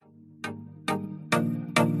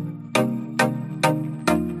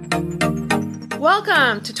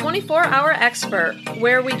Welcome to 24-Hour Expert,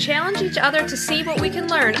 where we challenge each other to see what we can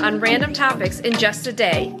learn on random topics in just a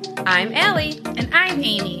day. I'm Allie. And I'm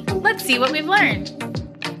Amy. Let's see what we've learned.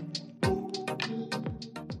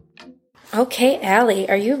 Okay, Allie,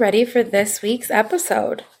 are you ready for this week's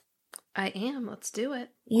episode? I am. Let's do it.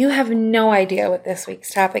 You have no idea what this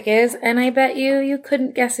week's topic is, and I bet you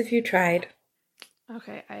couldn't guess if you tried.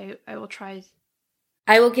 Okay, I will try.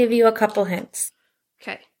 I will give you a couple hints.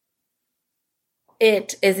 Okay.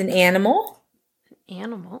 It is an animal. An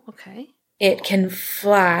animal, okay. It can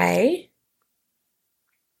fly.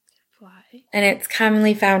 Fly. And it's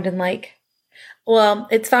commonly found in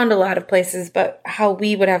it's found a lot of places, but how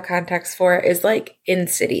we would have context for it is in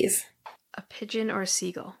cities. A pigeon or a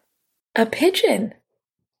seagull? A pigeon.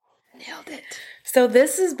 Nailed it. So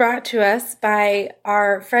this is brought to us by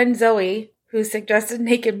our friend Zoe, who suggested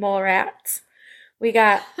naked mole rats. We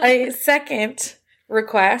got a second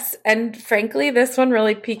request, and frankly, this one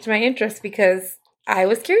really piqued my interest because I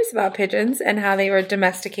was curious about pigeons and how they were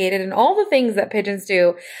domesticated and all the things that pigeons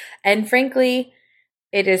do, and frankly,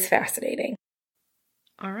 it is fascinating.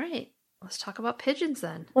 All right, let's talk about pigeons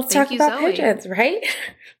then. Let's talk about pigeons, right?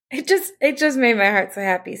 It just made my heart so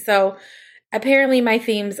happy. So apparently my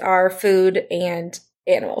themes are food and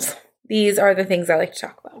animals. These are the things I like to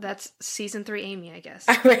talk about. That's season 3 Amy, I guess.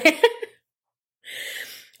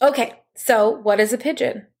 Okay, so what is a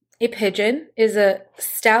pigeon? A pigeon is a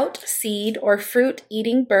stout seed or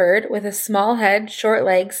fruit-eating bird with a small head, short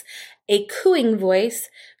legs, a cooing voice,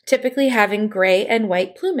 typically having gray and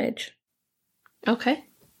white plumage. Okay.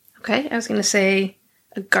 I was going to say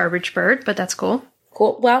a garbage bird, but that's cool.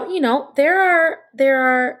 Cool. Well, there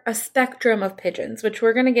are a spectrum of pigeons, which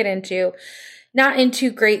we're going to get into. Not into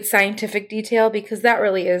great scientific detail because that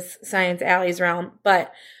really is Science Alley's realm,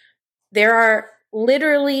 but there are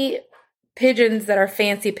literally pigeons that are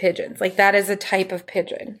fancy pigeons. That is a type of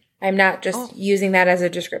pigeon. I'm not just using that as a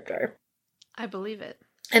descriptor. I believe it.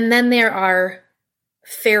 And then there are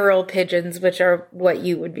feral pigeons, which are what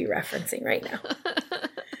you would be referencing right now.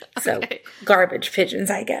 So, garbage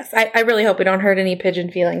pigeons, I guess. I really hope we don't hurt any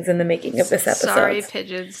pigeon feelings in the making of this episode. Sorry,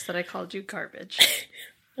 pigeons, that I called you garbage.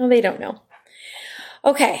 Well, they don't know.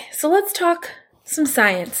 Okay, so let's talk some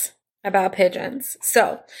science about pigeons.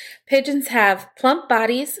 So, pigeons have plump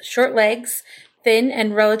bodies, short legs, thin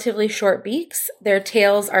and relatively short beaks. Their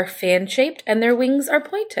tails are fan-shaped, and their wings are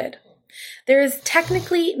pointed. There is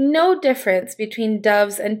technically no difference between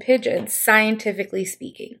doves and pigeons, scientifically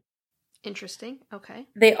speaking. Interesting. Okay.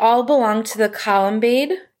 They all belong to the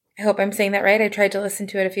Columbide. I hope I'm saying that right. I tried to listen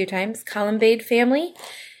to it a few times. Columbide family.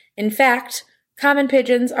 In fact, common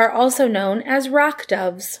pigeons are also known as rock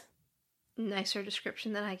doves. Nicer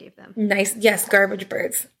description than I gave them. Nice. Yes, garbage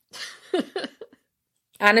birds.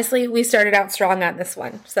 Honestly, we started out strong on this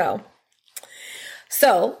one. So,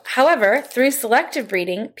 however, through selective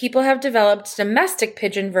breeding, people have developed domestic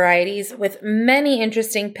pigeon varieties with many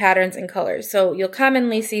interesting patterns and colors. So you'll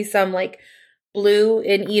commonly see some blue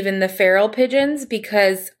in even the feral pigeons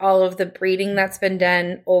because all of the breeding that's been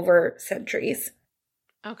done over centuries.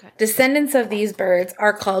 Okay. Descendants of these birds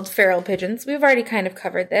are called feral pigeons. We've already kind of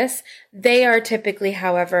covered this. They are typically,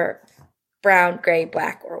 however, brown, gray,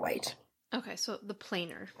 black, or white. Okay, so the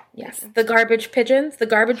plainer. Yes. Pigeons. The garbage pigeons, the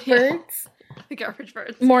garbage birds. The garbage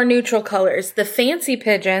birds. More neutral colors. The fancy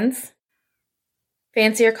pigeons,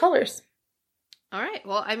 fancier colors. All right.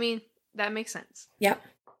 Well, I mean, that makes sense. Yep.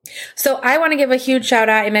 So I want to give a huge shout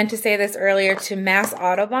out. I meant to say this earlier to Mass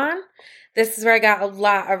Audubon. This is where I got a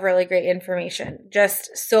lot of really great information.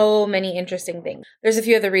 Just so many interesting things. There's a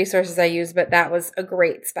few other resources I use, but that was a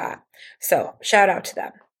great spot. So shout out to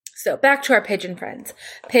them. So back to our pigeon friends.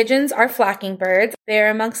 Pigeons are flocking birds. They are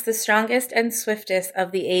amongst the strongest and swiftest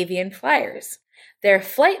of the avian flyers. Their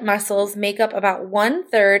flight muscles make up about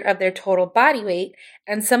 1/3 of their total body weight,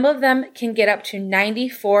 and some of them can get up to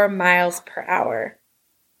 94 miles per hour.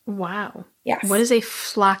 Wow. Yes. What is a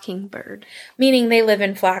flocking bird? Meaning they live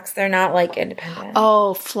in flocks. They're not independent.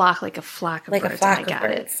 Oh, flock, like a flock of birds. Like a flock I of got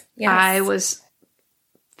birds. It. Yes. I was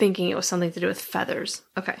thinking it was something to do with feathers.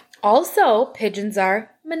 Okay. Also, pigeons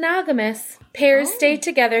are monogamous. Pairs stay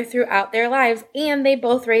together throughout their lives, and they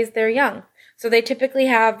both raise their young. So they typically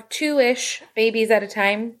have 2-ish babies at a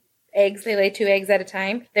time. Eggs, they lay 2 eggs at a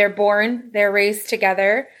time. They're born, they're raised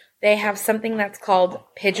together. They have something that's called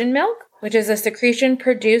pigeon milk, which is a secretion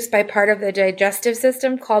produced by part of the digestive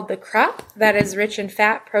system called the crop that is rich in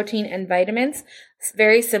fat, protein, and vitamins. It's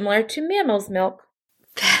very similar to mammal's milk.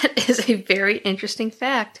 That is a very interesting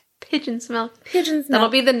fact. Pigeon's milk. Pigeon's milk. That'll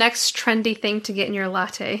be the next trendy thing to get in your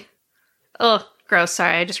latte. Oh, gross.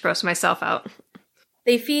 Sorry, I just grossed myself out.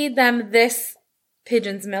 They feed them this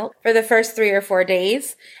pigeon's milk for the first 3 or 4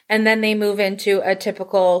 days. And then they move into a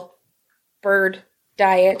typical bird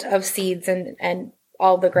diet of seeds and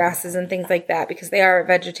all the grasses and things like that because they are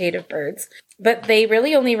vegetative birds. But they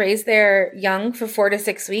really only raise their young for 4 to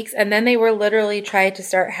 6 weeks. And then they were literally trying to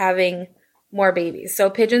start having more babies. So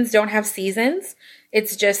pigeons don't have seasons.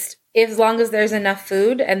 It's just as long as there's enough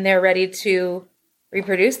food and they're ready to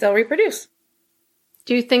reproduce, they'll reproduce.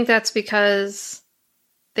 Do you think that's because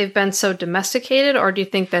they've been so domesticated, or do you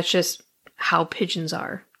think that's just how pigeons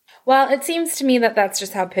are? Well, it seems to me that that's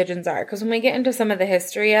just how pigeons are, because when we get into some of the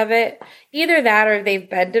history of it, either that or they've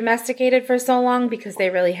been domesticated for so long, because they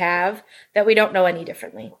really have, that we don't know any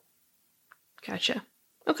differently. Gotcha.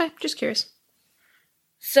 Okay, just curious.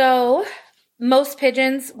 So, most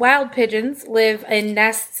pigeons, wild pigeons, live in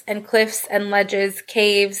nests and cliffs and ledges,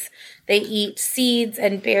 caves. They eat seeds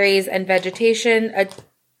and berries and vegetation,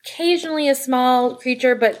 occasionally a small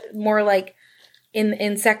creature, but more like in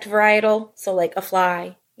insect varietal, so like a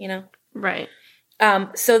fly, you know? Right.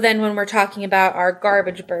 So then when we're talking about our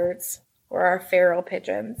garbage birds or our feral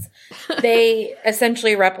pigeons, they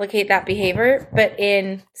essentially replicate that behavior, but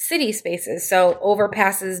in city spaces. So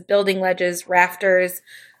overpasses, building ledges, rafters,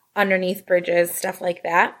 underneath bridges, stuff like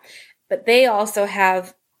that. But they also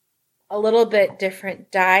have a little bit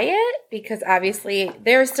different diet because obviously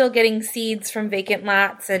they're still getting seeds from vacant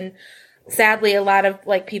lots, and sadly a lot of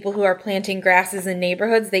like people who are planting grasses in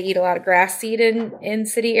neighborhoods, they eat a lot of grass seed in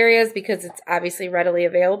city areas because it's obviously readily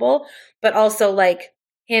available, but also like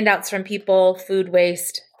handouts from people, food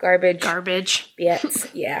waste, garbage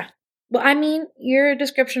bits. Yeah. Well, I mean, your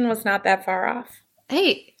description was not that far off.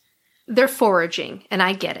 Hey, they're foraging, and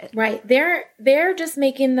I get it. Right. They're just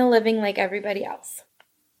making the living like everybody else.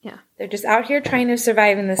 Yeah. They're just out here trying to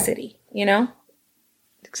survive in the city, you know?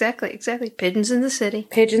 Exactly. Pigeons in the city.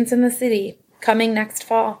 Pigeons in the city, coming next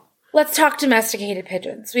fall. Let's talk domesticated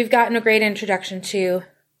pigeons. We've gotten a great introduction to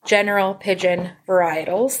general pigeon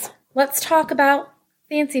varietals. Let's talk about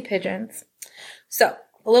fancy pigeons. So,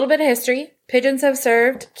 a little bit of history. Pigeons have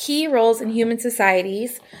served key roles in human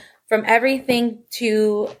societies, from everything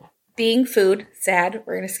to being food, sad,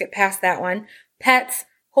 we're going to skip past that one, pets,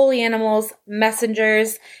 holy animals,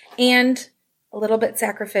 messengers, and a little bit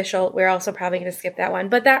sacrificial. We're also probably going to skip that one,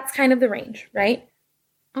 but that's kind of the range, right?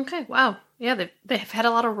 Okay, wow. Yeah, they've had a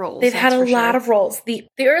lot of roles. They've had a lot of roles. The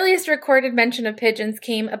earliest recorded mention of pigeons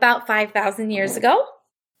came about 5,000 years ago.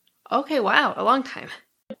 Okay, wow, a long time.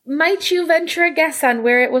 Might you venture a guess on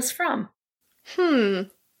where it was from?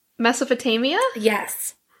 Mesopotamia?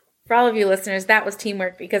 Yes. For all of you listeners, that was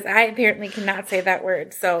teamwork because I apparently cannot say that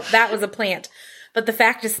word. So that was a plant. But the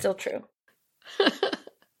fact is still true.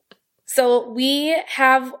 So we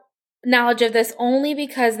have knowledge of this only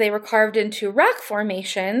because they were carved into rock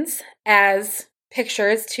formations as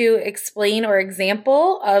pictures to explain or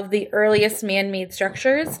example of the earliest man-made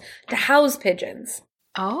structures to house pigeons.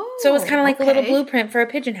 Oh, so it was kind of like a little blueprint for a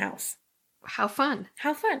pigeon house. How fun.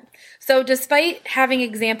 How fun. So despite having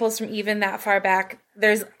examples from even that far back,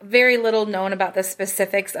 there's very little known about the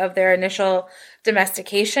specifics of their initial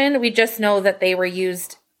domestication. We just know that they were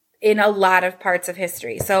used in a lot of parts of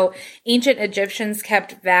history. So ancient Egyptians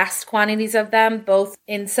kept vast quantities of them, both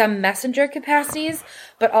in some messenger capacities,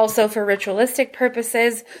 but also for ritualistic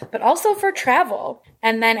purposes, but also for travel.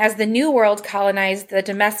 And then as the New World colonized, the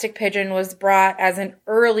domestic pigeon was brought as an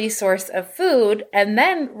early source of food and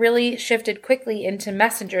then really shifted quickly into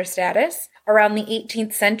messenger status. Around the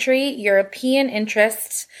 18th century, European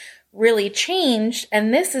interests really changed,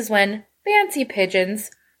 and this is when fancy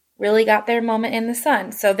pigeons really got their moment in the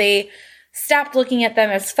sun. So they stopped looking at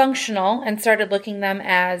them as functional and started looking them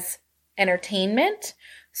as entertainment.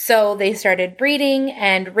 So they started breeding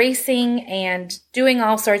and racing and doing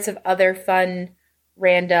all sorts of other fun,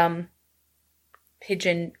 random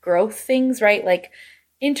pigeon growth things, right? Like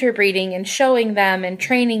interbreeding and showing them and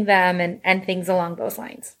training them and things along those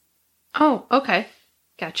lines. Oh, okay.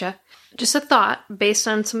 Gotcha. Just a thought based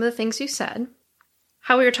on some of the things you said.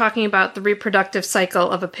 How we were talking about the reproductive cycle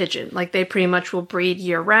of a pigeon. Like they pretty much will breed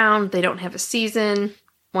year round. They don't have a season.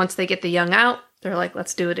 Once they get the young out, they're like,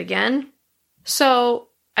 let's do it again. So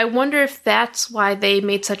I wonder if that's why they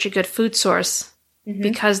made such a good food source,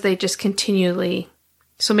 because they just continually...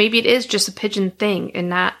 So maybe it is just a pigeon thing and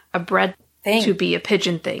not a bred thing to be a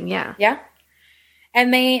pigeon thing. Yeah. Yeah.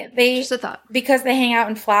 And they just a thought. Because they hang out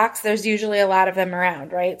in flocks, there's usually a lot of them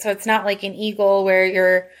around, right? So it's not like an eagle where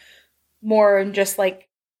you're more just like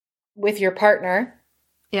with your partner.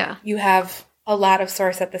 Yeah. You have a lot of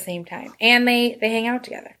source at the same time. And they hang out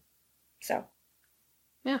together. So.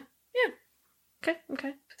 Yeah. Yeah.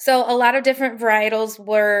 Okay. So a lot of different varietals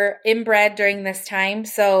were inbred during this time.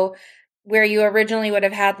 So where you originally would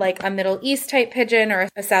have had like a Middle East type pigeon or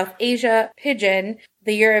a South Asia pigeon,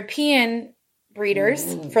 the European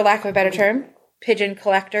breeders, for lack of a better term, pigeon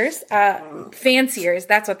collectors, fanciers,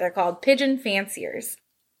 that's what they're called, pigeon fanciers.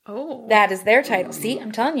 Oh. That is their title. See,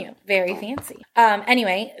 I'm telling you, very fancy.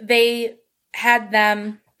 Anyway, they had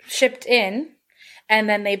them shipped in and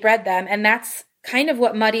then they bred them, and that's kind of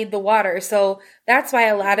what muddied the water. So that's why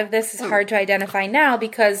a lot of this is hard to identify now,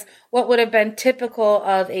 because what would have been typical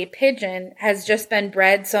of a pigeon has just been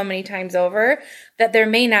bred so many times over that there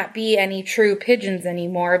may not be any true pigeons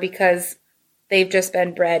anymore because they've just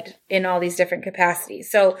been bred in all these different capacities.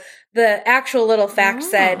 So the actual little fact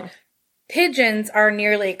said pigeons are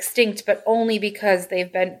nearly extinct, but only because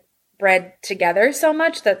they've been bred together so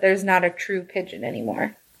much that there's not a true pigeon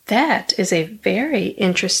anymore. That is a very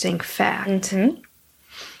interesting fact. Mm-hmm.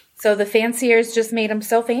 So the fanciers just made them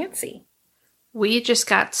so fancy. We just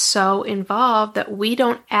got so involved that we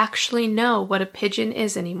don't actually know what a pigeon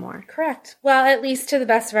is anymore. Correct. Well, at least to the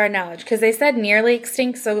best of our knowledge, because they said nearly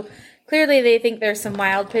extinct, so clearly they think there's some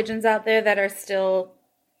wild pigeons out there that are still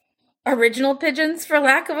original pigeons, for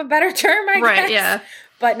lack of a better term, I guess. Right, yeah.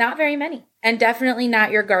 But not very many. And definitely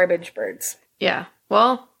not your garbage birds. Yeah.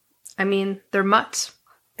 Well, I mean, they're mutts.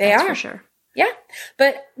 They are. For sure. Yeah.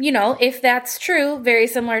 But, you know, if that's true, very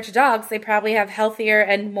similar to dogs, they probably have healthier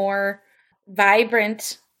and more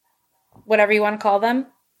vibrant, whatever you want to call them.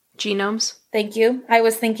 Genomes. Thank you. I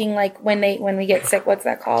was thinking like when we get sick, what's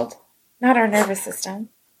that called? Not our nervous system.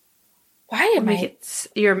 Why am I?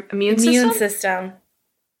 Your immune system? Immune system.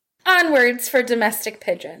 Onwards for domestic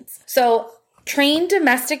pigeons. So trained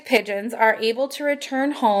domestic pigeons are able to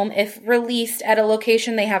return home if released at a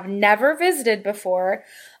location they have never visited before,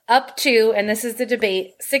 up to, and this is the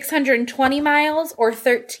debate, 620 miles or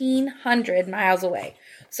 1,300 miles away.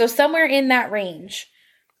 So somewhere in that range.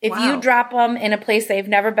 If you drop them in a place they've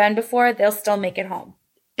never been before, they'll still make it home.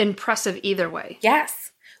 Impressive either way.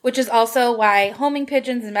 Yes. Which is also why homing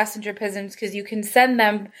pigeons and messenger pigeons, because you can send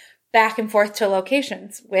them back and forth to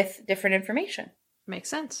locations with different information. Makes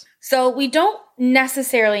sense. So we don't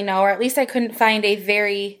necessarily know, or at least I couldn't find a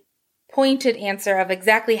very pointed answer of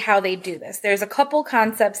exactly how they do this. There's a couple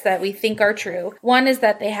concepts that we think are true. One is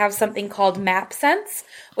that they have something called map sense,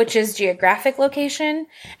 which is geographic location.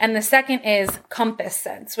 And the second is compass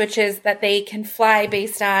sense, which is that they can fly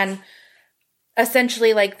based on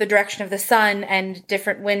essentially like the direction of the sun and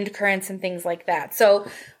different wind currents and things like that. So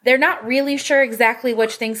they're not really sure exactly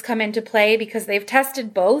which things come into play because they've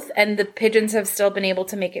tested both and the pigeons have still been able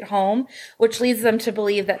to make it home, which leads them to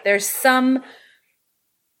believe that there's some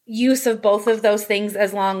use of both of those things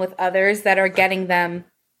as long with others that are getting them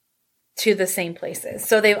to the same places.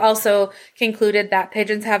 So they've also concluded that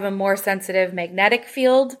pigeons have a more sensitive magnetic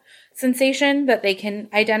field sensation that they can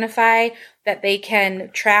identify, that they can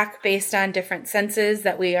track based on different senses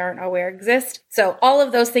that we aren't aware exist. So all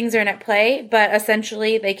of those things are in at play, but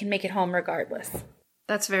essentially they can make it home regardless.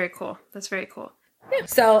 That's very cool. That's very cool. Yeah.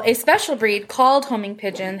 So a special breed called homing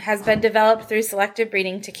pigeon has been developed through selective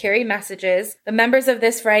breeding to carry messages. The members of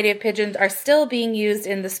this variety of pigeons are still being used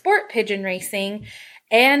in the sport pigeon racing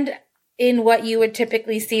and in what you would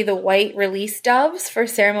typically see the white release doves for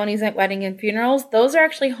ceremonies like wedding and funerals. Those are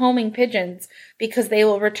actually homing pigeons because they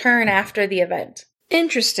will return after the event.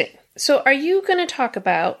 Interesting. So are you going to talk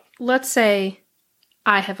about, let's say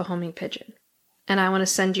I have a homing pigeon and I want to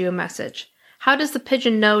send you a message. How does the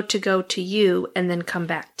pigeon know to go to you and then come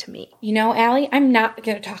back to me? You know, Allie, I'm not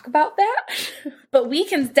going to talk about that, but we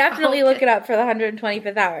can definitely look it up for the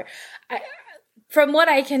 125th hour. From what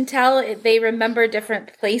I can tell, they remember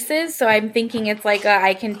different places, so I'm thinking it's like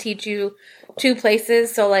I can teach you 2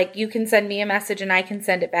 places, so like you can send me a message and I can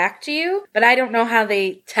send it back to you, but I don't know how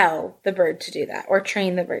they tell the bird to do that or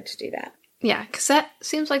train the bird to do that. Yeah, because that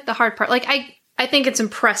seems like the hard part. Like, I think it's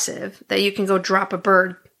impressive that you can go drop a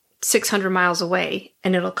bird 600 miles away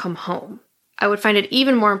and it'll come home. I would find it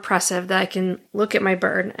even more impressive that I can look at my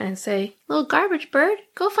bird and say, little garbage bird,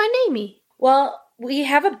 go find Amy. Well, we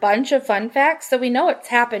have a bunch of fun facts, so we know it's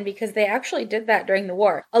happened because they actually did that during the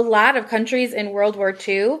war. A lot of countries in World War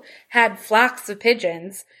II had flocks of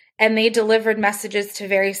pigeons, and they delivered messages to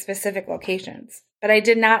very specific locations. But I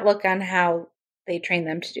did not look on how they trained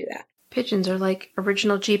them to do that. Pigeons are like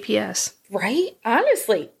original GPS. Right?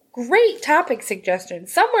 Honestly. Great topic suggestion.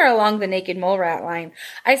 Somewhere along the naked mole rat line.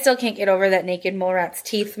 I still can't get over that naked mole rat's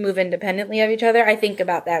teeth move independently of each other. I think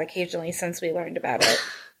about that occasionally since we learned about it.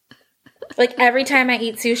 Like every time I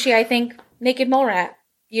eat sushi, I think naked mole rat.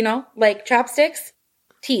 You know, like chopsticks,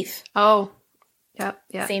 teeth. Oh, yep,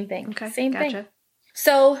 yeah. Same thing. Okay, same gotcha. thing.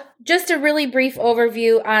 So, just a really brief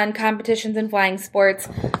overview on competitions in flying sports.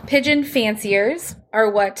 Pigeon fanciers are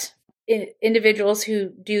what individuals who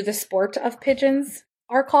do the sport of pigeons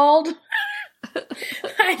are called.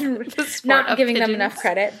 I'm not giving them enough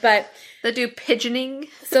credit, but they do pigeoning.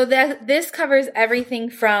 So this covers everything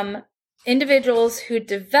from individuals who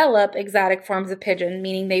develop exotic forms of pigeon,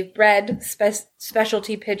 meaning they've bred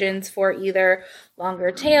specialty pigeons for either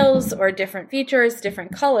longer tails or different features,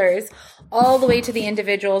 different colors, all the way to the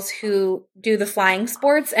individuals who do the flying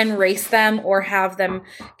sports and race them or have them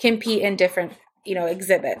compete in different,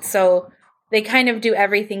 exhibits. So they kind of do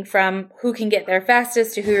everything from who can get there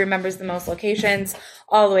fastest to who remembers the most locations,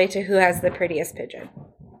 all the way to who has the prettiest pigeon.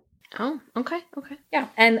 Oh, okay. Yeah,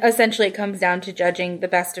 and essentially it comes down to judging the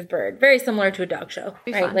best of bird. Very similar to a dog show,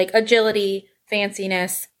 right? Fun. Like agility,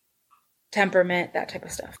 fanciness, temperament, that type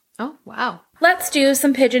of stuff. Oh, wow. Let's do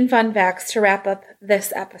some pigeon fun facts to wrap up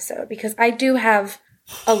this episode, because I do have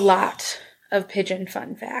a lot of pigeon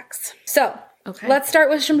fun facts. So, Let's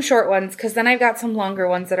start with some short ones, because then I've got some longer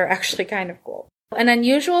ones that are actually kind of cool. An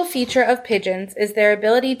unusual feature of pigeons is their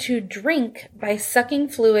ability to drink by sucking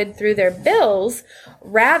fluid through their bills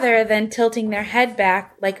rather than tilting their head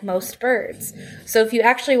back like most birds. So if you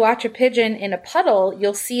actually watch a pigeon in a puddle,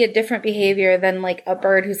 you'll see a different behavior than like a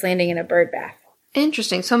bird who's landing in a bird bath.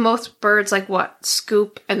 Interesting. So most birds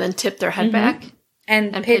scoop and then tip their head back?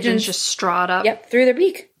 And pigeons just straw it up? Yep, through their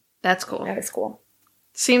beak. That's cool. That is cool.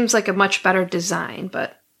 Seems like a much better design,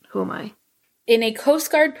 but who am I? In a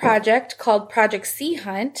Coast Guard project called Project Sea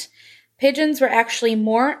Hunt, pigeons were actually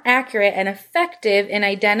more accurate and effective in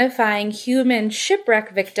identifying human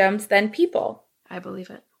shipwreck victims than people. I believe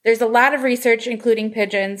it. There's a lot of research, including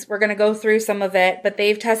pigeons. We're going to go through some of it, but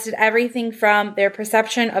they've tested everything from their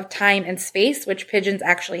perception of time and space, which pigeons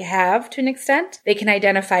actually have to an extent. They can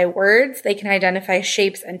identify words, they can identify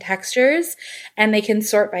shapes and textures, and they can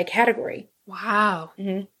sort by category. Wow.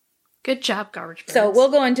 Mm-hmm. Good job, garbage birds. So we'll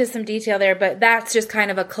go into some detail there, but that's just kind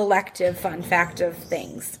of a collective fun fact of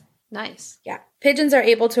things. Nice. Yeah. Pigeons are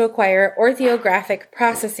able to acquire orthographic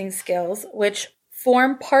processing skills, which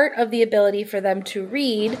form part of the ability for them to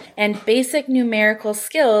read, and basic numerical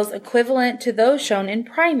skills equivalent to those shown in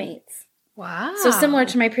primates. Wow. So similar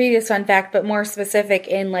to my previous fun fact, but more specific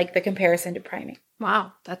in like the comparison to primate.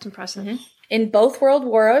 Wow, that's impressive. Mm-hmm. In both world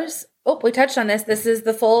wars, we touched on this. This is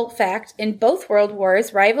the full fact. In both world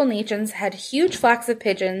wars, rival nations had huge flocks of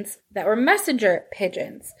pigeons that were messenger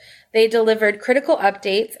pigeons. They delivered critical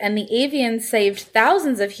updates, and the avians saved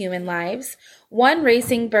thousands of human lives. One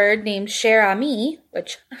racing bird named Cher Ami,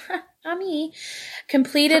 which, Ami,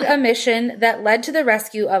 completed a mission that led to the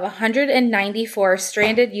rescue of 194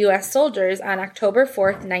 stranded U.S. soldiers on October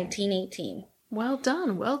 4th, 1918. Well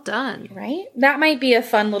done, well done. Right? That might be a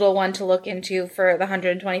fun little one to look into for the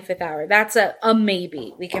 125th hour. That's a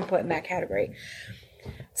maybe we can put in that category.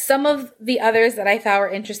 Some of the others that I thought were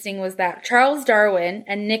interesting was that Charles Darwin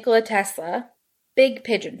and Nikola Tesla, big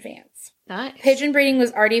pigeon fans. Nice. Pigeon breeding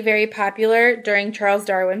was already very popular during Charles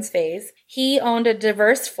Darwin's phase. He owned a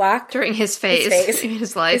diverse flock. During his phase.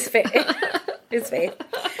 His life. His phase.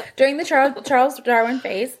 During the Charles Darwin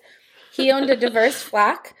phase, he owned a diverse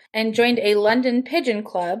flock and joined a London pigeon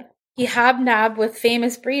club. He hobnobbed with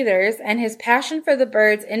famous breeders, and his passion for the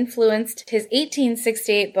birds influenced his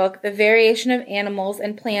 1868 book, The Variation of Animals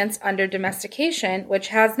and Plants Under Domestication, which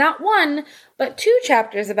has not one, but 2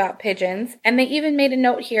 chapters about pigeons, and they even made a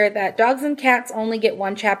note here that dogs and cats only get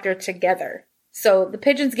 1 chapter together. So the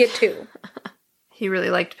pigeons get 2. He really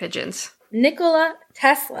liked pigeons. Nikola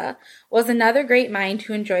Tesla was another great mind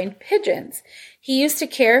who enjoyed pigeons. He used to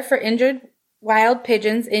care for injured wild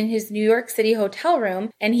pigeons in his New York City hotel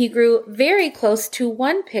room, and he grew very close to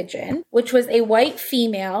one pigeon, which was a white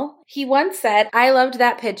female. He once said, "I loved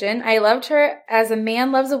that pigeon. I loved her as a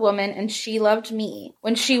man loves a woman, and she loved me.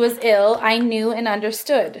 When she was ill, I knew and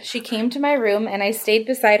understood. She came to my room, and I stayed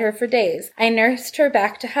beside her for days. I nursed her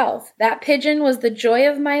back to health. That pigeon was the joy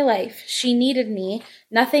of my life. She needed me.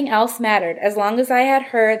 Nothing else mattered. As long as I had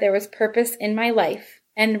her, there was purpose in my life."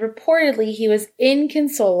 And reportedly, he was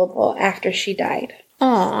inconsolable after she died.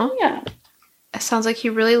 Aww. Yeah. It sounds like he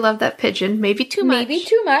really loved that pigeon. Maybe too much.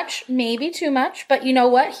 Maybe too much. But you know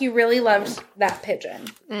what? He really loved that pigeon.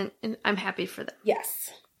 And I'm happy for that.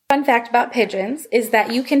 Yes. Fun fact about pigeons is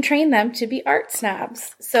that you can train them to be art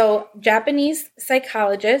snobs. So, Japanese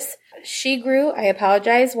psychologist Shigeru,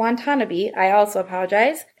 Watanabe, I also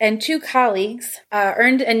apologize, and two colleagues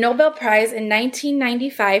earned a Nobel Prize in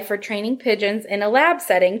 1995 for training pigeons in a lab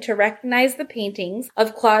setting to recognize the paintings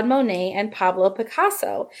of Claude Monet and Pablo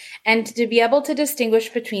Picasso, and to be able to distinguish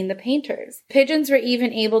between the painters. Pigeons were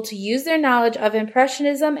even able to use their knowledge of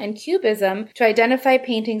Impressionism and Cubism to identify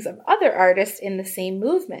paintings of other artists in the same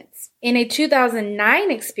movements. In a 2009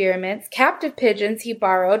 experiment, captive pigeons he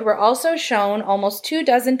borrowed were also shown almost 24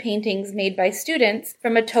 paintings made by students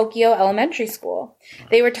from a Tokyo elementary school.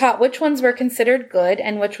 They were taught which ones were considered good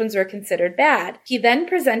and which ones were considered bad. He then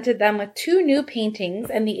presented them with 2 new paintings,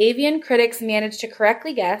 and the avian critics managed to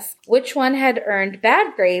correctly guess which one had earned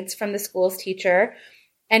bad grades from the school's teacher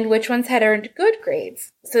and which ones had earned good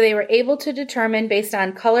grades. So they were able to determine based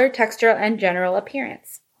on color, texture, and general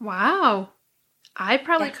appearance. Wow. I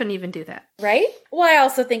probably couldn't even do that. Right? Well, I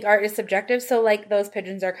also think art is subjective, so like those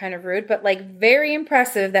pigeons are kind of rude, but like very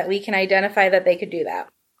impressive that we can identify that they could do that.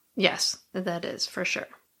 Yes, that is for sure.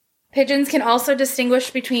 Pigeons can also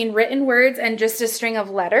distinguish between written words and just a string of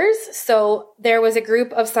letters. So there was a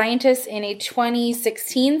group of scientists in a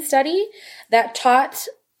 2016 study that taught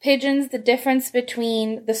pigeons the difference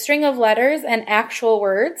between the string of letters and actual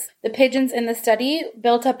words. The pigeons in the study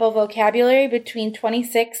built up a vocabulary between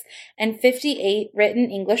 26 and 58 written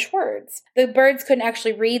English words. The birds couldn't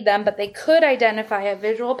actually read them, but they could identify a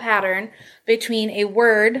visual pattern between a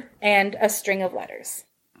word and a string of letters.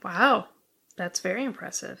 Wow, that's very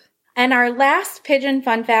impressive. And our last pigeon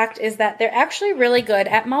fun fact is that they're actually really good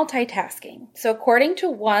at multitasking. So according to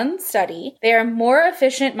one study, they are more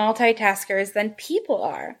efficient multitaskers than people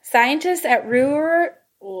are. Scientists at Ruhr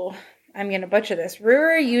University,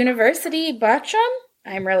 Bochum?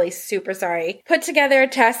 I'm really super sorry. Put together a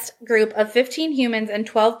test group of 15 humans and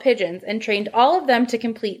 12 pigeons and trained all of them to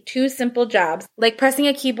complete 2 simple jobs, like pressing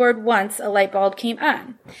a keyboard once a light bulb came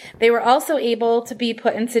on. They were also able to be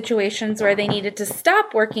put in situations where they needed to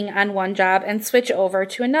stop working on one job and switch over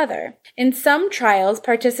to another. In some trials,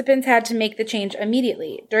 participants had to make the change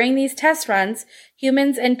immediately. During these test runs,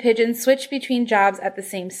 humans and pigeons switched between jobs at the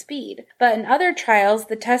same speed. But in other trials,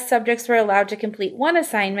 the test subjects were allowed to complete one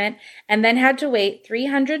assignment and then had to wait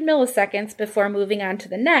 300 milliseconds before moving on to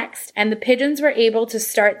the next, and the pigeons were able to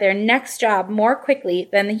start their next job more quickly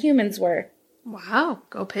than the humans were. Wow,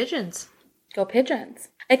 go pigeons. Go pigeons.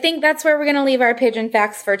 I think that's where we're going to leave our pigeon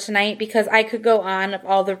facts for tonight, because I could go on of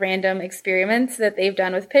all the random experiments that they've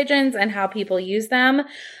done with pigeons and how people use them.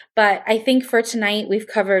 But I think for tonight, we've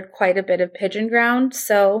covered quite a bit of pigeon ground.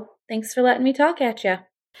 So thanks for letting me talk at you.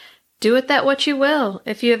 Do with that what you will.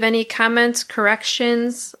 If you have any comments,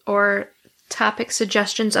 corrections, or topic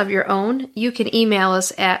suggestions of your own, you can email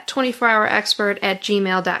us at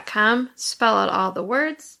 24hourexpert@gmail.com. Spell out all the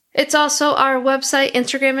words. It's also our website,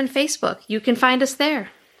 Instagram, and Facebook. You can find us there.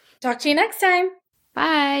 Talk to you next time.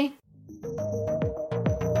 Bye.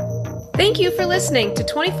 Thank you for listening to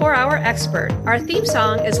 24 Hour Expert. Our theme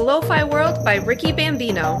song is Lo-Fi World by Ricky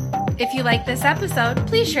Bambino. If you like this episode,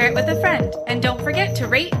 please share it with a friend. And don't forget to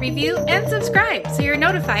rate, review, and subscribe so you're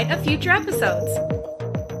notified of future episodes.